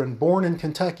children born in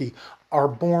Kentucky are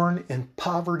born in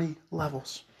poverty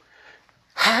levels.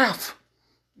 Half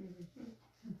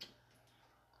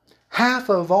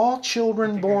of all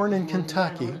children born in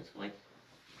Kentucky.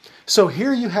 So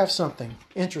here you have something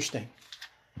interesting.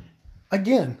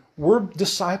 Again, we're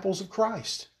disciples of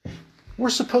Christ. We're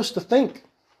supposed to think.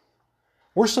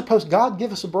 God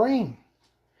give us a brain.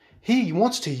 He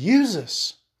wants to use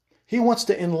us. He wants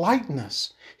to enlighten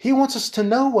us. He wants us to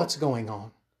know what's going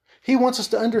on. He wants us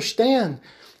to understand.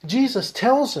 Jesus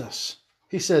tells us,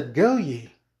 he said, go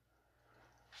ye.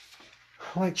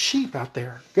 Like sheep out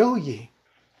there, go ye.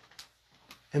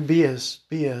 And be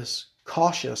as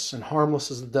cautious and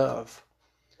harmless as the dove,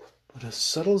 but as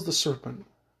subtle as the serpent.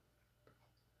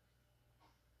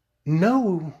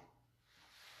 Know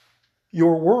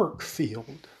your work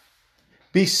field.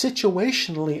 Be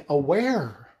situationally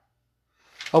aware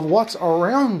of what's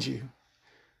around you.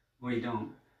 We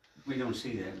don't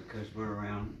see that because we're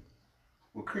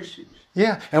Christians.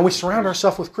 Yeah, and we surround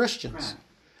ourselves with Christians. Right.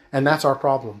 And that's our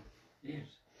problem. Yes.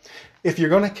 If you're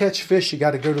going to catch fish, you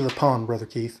got to go to the pond, Brother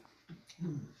Keith.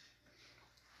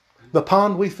 The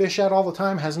pond we fish at all the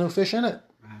time has no fish in it.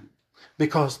 Right.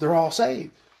 Because they're all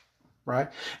saved. Right?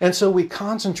 And so we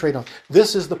concentrate on,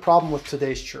 this is the problem with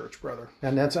today's church, brother.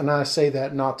 And I say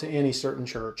that not to any certain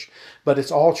church, but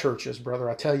it's all churches, brother.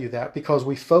 I tell you that because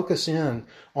we focus in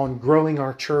on growing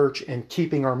our church and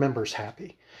keeping our members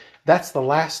happy. That's the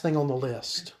last thing on the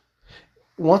list.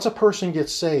 Once a person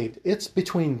gets saved, it's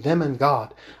between them and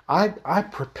God. I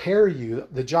prepare you.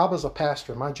 The job as a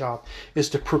pastor, my job, is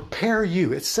to prepare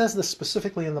you. It says this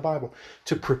specifically in the Bible,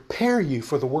 to prepare you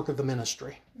for the work of the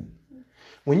ministry.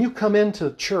 When you come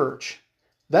into church,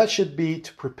 that should be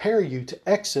to prepare you to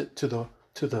exit to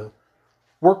the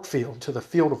work field, to the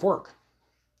field of work.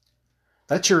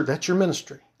 That's your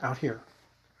ministry out here.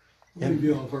 Maybe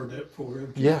y'all have heard that before.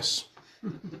 Yes.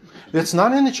 It's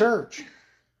not in the church.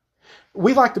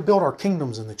 We like to build our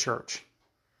kingdoms in the church.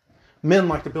 Men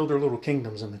like to build their little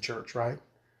kingdoms in the church, right?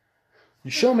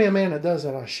 You show me a man that does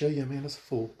that, I'll show you a man that's a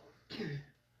fool.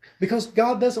 Because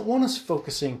God doesn't want us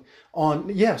focusing on,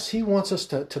 yes, He wants us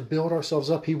to build ourselves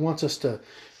up. He wants us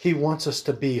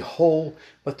to be whole.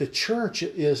 But the church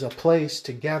is a place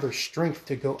to gather strength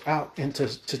to go out and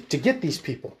to get these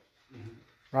people.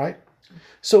 Right?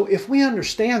 So if we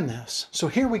understand this, so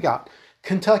here we got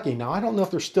Kentucky. Now, I don't know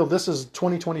if they're still, this is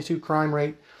 2022 crime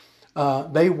rate.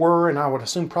 They were, and I would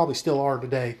assume probably still are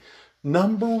today,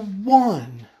 number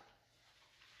one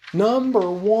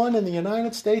in the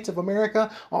United States of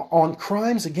America on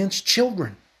crimes against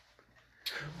children.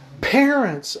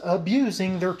 Parents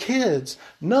abusing their kids.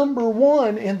 Number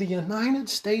one in the United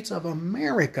States of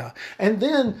America. And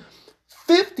then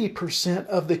 50%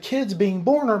 of the kids being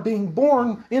born are being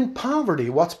born in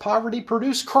poverty. What's poverty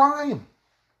produce? Crime.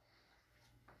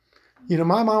 You know,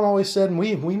 my mom always said, and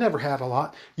we never had a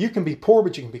lot, you can be poor,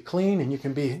 but you can be clean and you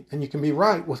can be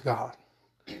right with God.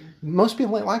 Most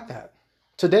people ain't like that.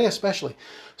 Today especially.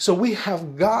 So we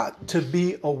have got to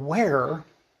be aware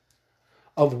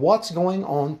of what's going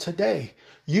on today.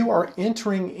 You are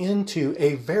entering into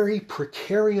a very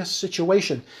precarious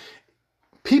situation.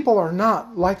 People are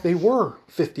not like they were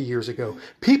 50 years ago.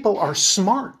 People are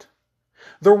smart.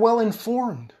 They're well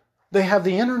informed. They have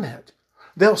the internet.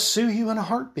 They'll sue you in a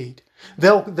heartbeat.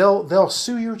 They'll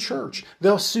sue your church.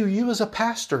 They'll sue you as a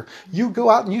pastor. You go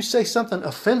out and you say something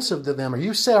offensive to them, or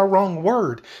you say a wrong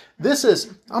word.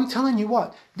 I'm telling you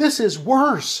what, this is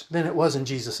worse than it was in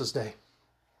Jesus' day.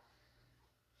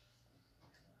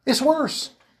 It's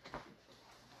worse.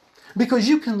 Because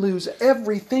you can lose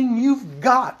everything you've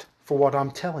got for what I'm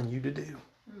telling you to do.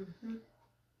 Mm-hmm.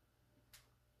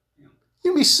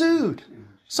 You can be sued.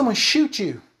 Someone shoot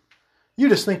you. You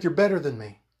just think you're better than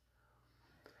me.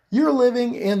 You're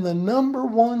living in the number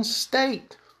one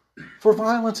state for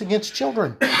violence against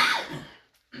children.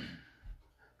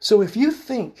 So if you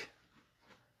think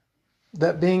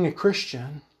that being a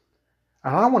Christian,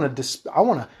 and I want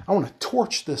to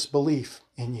torch this belief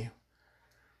in you,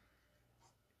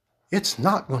 it's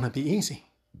not going to be easy.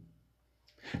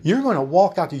 You're going to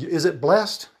walk out. Is it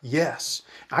blessed? Yes.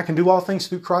 I can do all things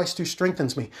through Christ who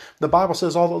strengthens me. The Bible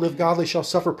says all that live godly shall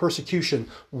suffer persecution.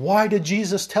 Why did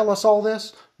Jesus tell us all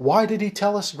this? Why did he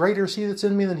tell us greater is he that's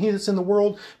in me than he that's in the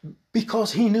world?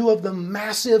 Because he knew of the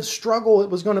massive struggle it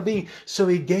was going to be. So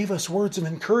he gave us words of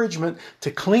encouragement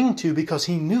to cling to because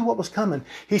he knew what was coming.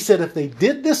 He said, if they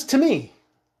did this to me,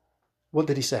 what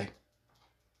did he say?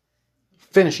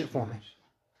 Finish it for me.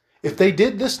 If they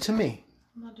did this to me,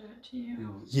 I'll do it to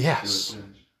you. yes.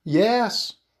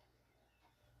 Yes.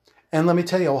 And let me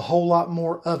tell you a whole lot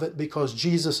more of it because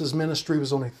Jesus' ministry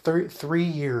was only 3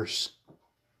 years.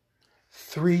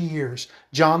 3 years.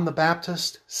 John the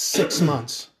Baptist, 6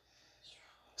 months.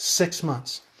 6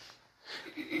 months.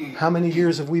 How many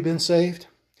years have we been saved?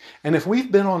 And if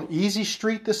we've been on easy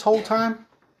street this whole time,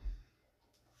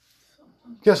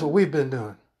 guess what we've been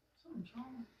doing?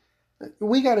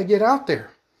 We got to get out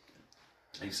there.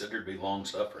 He said there'd be long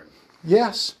suffering.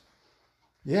 Yes.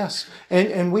 Yes.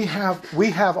 And we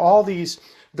have all these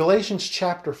Galatians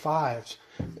chapter 5.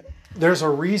 There's a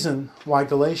reason why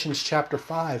Galatians chapter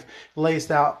 5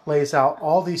 lays out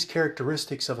all these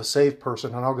characteristics of a saved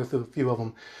person, and I'll go through a few of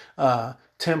them.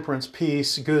 Temperance,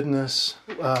 peace, goodness,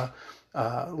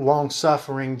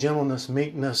 long-suffering, gentleness,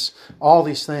 meekness, all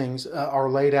these things are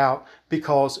laid out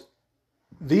because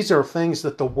these are things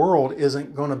that the world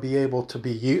isn't going to be able to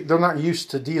be. They're not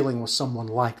used to dealing with someone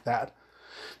like that,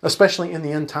 especially in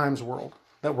the end times world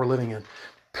that we're living in.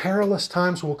 Perilous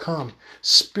times will come,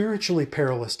 spiritually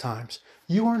perilous times.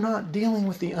 You are not dealing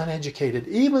with the uneducated.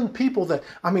 Even people that,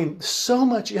 so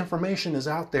much information is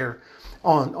out there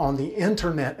on the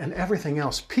internet and everything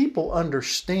else. People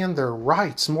understand their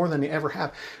rights more than they ever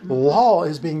have. Law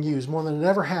is being used more than it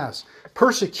ever has.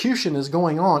 Persecution is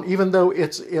going on, even though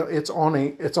it's on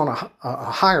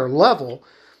a higher level.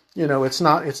 You know, it's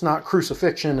not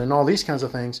crucifixion and all these kinds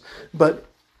of things, but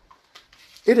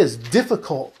it is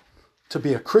difficult to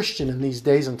be a Christian in these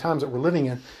days and times that we're living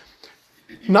in.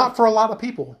 Not for a lot of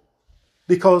people,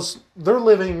 because they're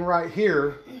living right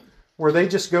here where they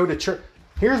just go to church.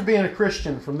 Here's being a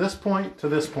Christian from this point to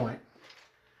this point.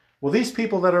 Well, these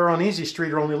people that are on easy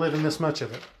street are only living this much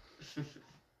of it.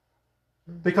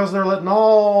 Because they're letting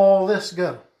all this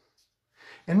go.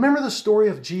 And remember the story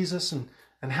of Jesus and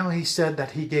how he said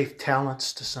that he gave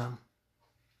talents to some,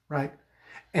 right?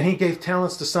 And he gave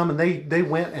talents to some and they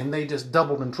went and they just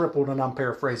doubled and tripled, and I'm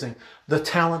paraphrasing, the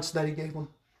talents that he gave them,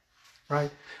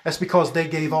 right? That's because they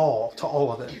gave all to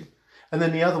all of it. And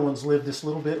then the other ones lived this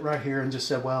little bit right here and just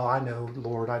said, well, I know,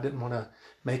 Lord, I didn't want to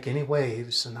make any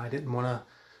waves and I didn't want to,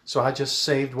 so I just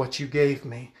saved what you gave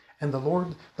me. And the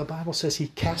Lord, the Bible says he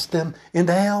cast them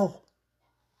into hell.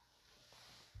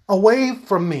 Away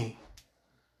from me,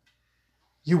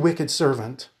 you wicked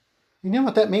servant. You know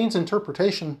what that means?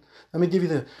 Interpretation. Let me give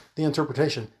you the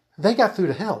interpretation. They got through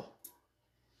to hell.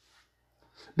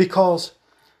 Because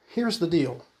here's the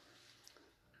deal.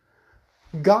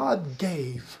 God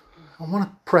gave, I want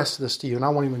to press this to you, and I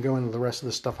won't even go into the rest of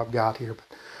the stuff I've got here, but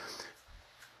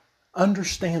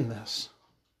understand this.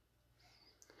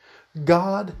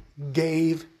 God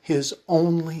gave his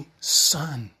only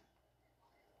Son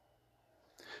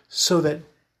so that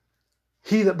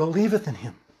he that believeth in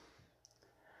him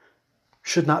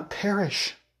should not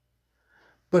perish,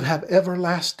 but have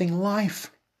everlasting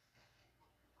life.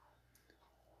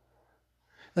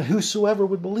 That whosoever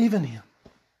would believe in him.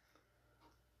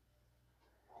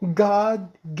 God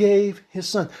gave his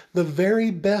Son, the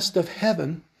very best of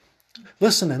heaven.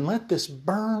 Listen, and let this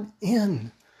burn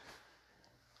in.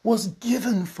 Was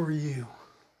given for you.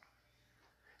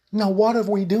 Now, what are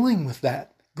we doing with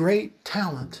that great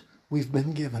talent we've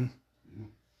been given?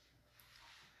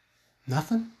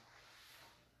 Nothing?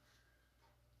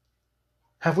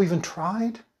 Have we even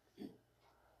tried?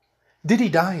 Did he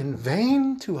die in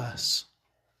vain to us?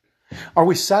 Are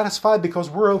we satisfied because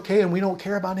we're okay and we don't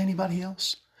care about anybody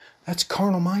else? That's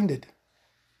carnal-minded.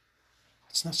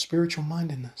 That's not spiritual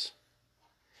mindedness.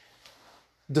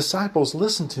 Disciples,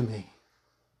 listen to me.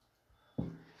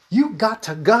 You got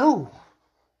to go.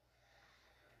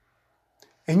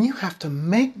 And you have to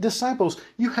make disciples.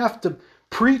 You have to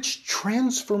preach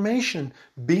transformation,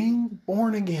 being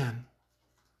born again.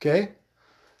 Okay?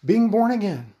 Being born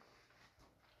again.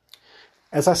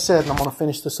 As I said, and I'm going to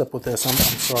finish this up with this. I'm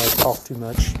sorry, I talk too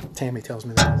much. Tammy tells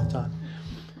me that all the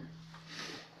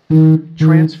time.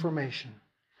 Transformation.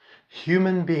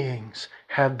 Human beings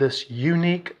have this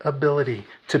unique ability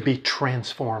to be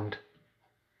transformed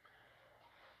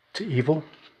to evil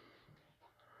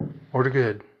or to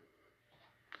good.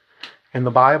 In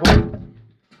the Bible,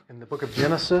 in the book of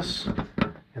Genesis,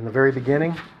 in the very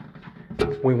beginning,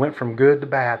 we went from good to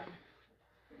bad,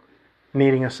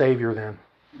 needing a Savior then.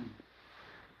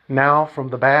 Now, from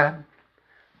the bad,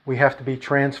 we have to be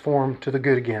transformed to the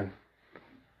good again.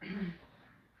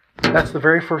 That's the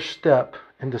very first step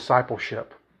in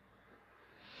discipleship.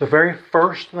 The very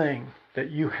first thing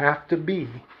that you have to be,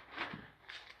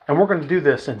 and we're going to do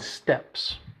this in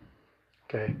steps,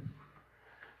 okay,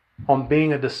 on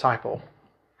being a disciple.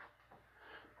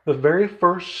 The very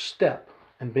first step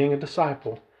in being a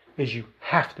disciple is you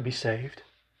have to be saved.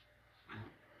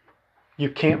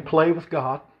 You can't play with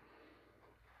God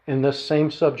in this same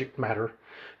subject matter.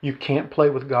 You can't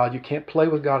play with God. You can't play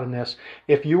with God in this.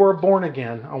 If you are born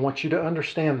again, I want you to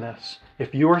understand this.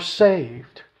 If you are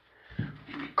saved,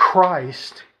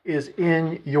 Christ is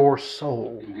in your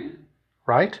soul.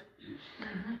 Right?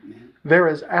 There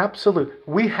is absolute.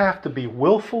 We have to be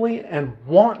willfully and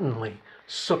wantonly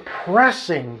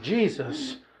suppressing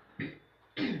Jesus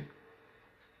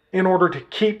in order to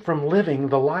keep from living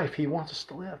the life He wants us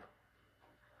to live.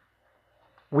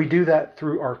 We do that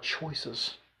through our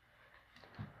choices.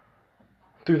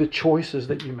 Through the choices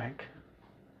that you make.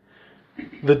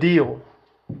 The deal.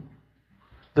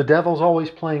 The devil's always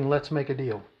playing, let's make a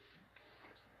deal.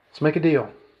 Let's make a deal.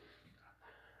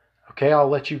 Okay, I'll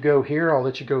let you go here, I'll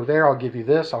let you go there, I'll give you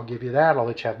this, I'll give you that, I'll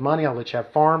let you have money, I'll let you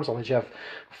have farms, I'll let you have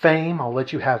fame, I'll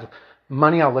let you have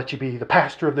money, I'll let you be the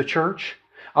pastor of the church,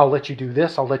 I'll let you do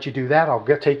this, I'll let you do that, I'll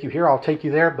take you here, I'll take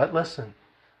you there, but listen,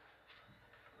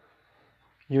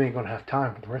 you ain't going to have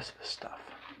time for the rest of this stuff.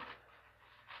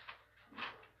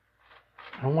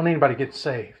 I don't want anybody to get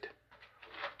saved.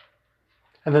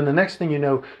 And then the next thing you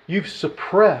know, you've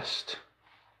suppressed.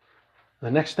 The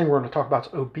next thing we're going to talk about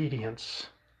is obedience.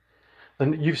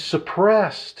 Then you've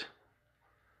suppressed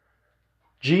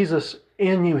Jesus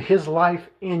in you, His life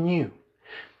in you.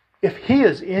 If He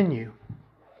is in you,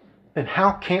 then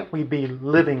how can't we be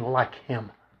living like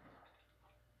Him?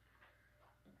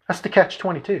 That's the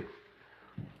catch-22.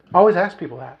 I always ask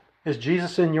people that. Is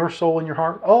Jesus in your soul and your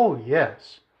heart? Oh,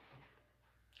 yes.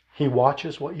 He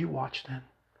watches what you watch then.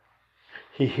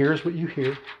 He hears what you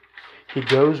hear. He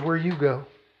goes where you go.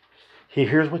 He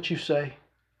hears what you say.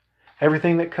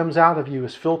 Everything that comes out of you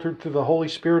is filtered through the Holy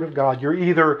Spirit of God. You're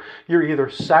either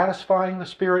satisfying the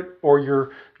Spirit or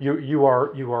you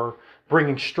are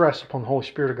bringing stress upon the Holy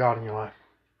Spirit of God in your life.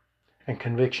 And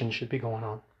conviction should be going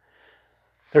on.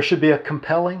 There should be a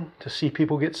compelling to see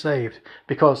people get saved,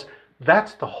 because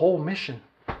that's the whole mission.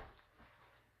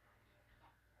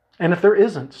 And if there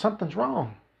isn't, something's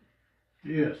wrong.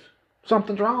 Yes.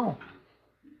 Something's wrong.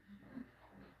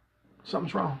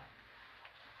 Something's wrong.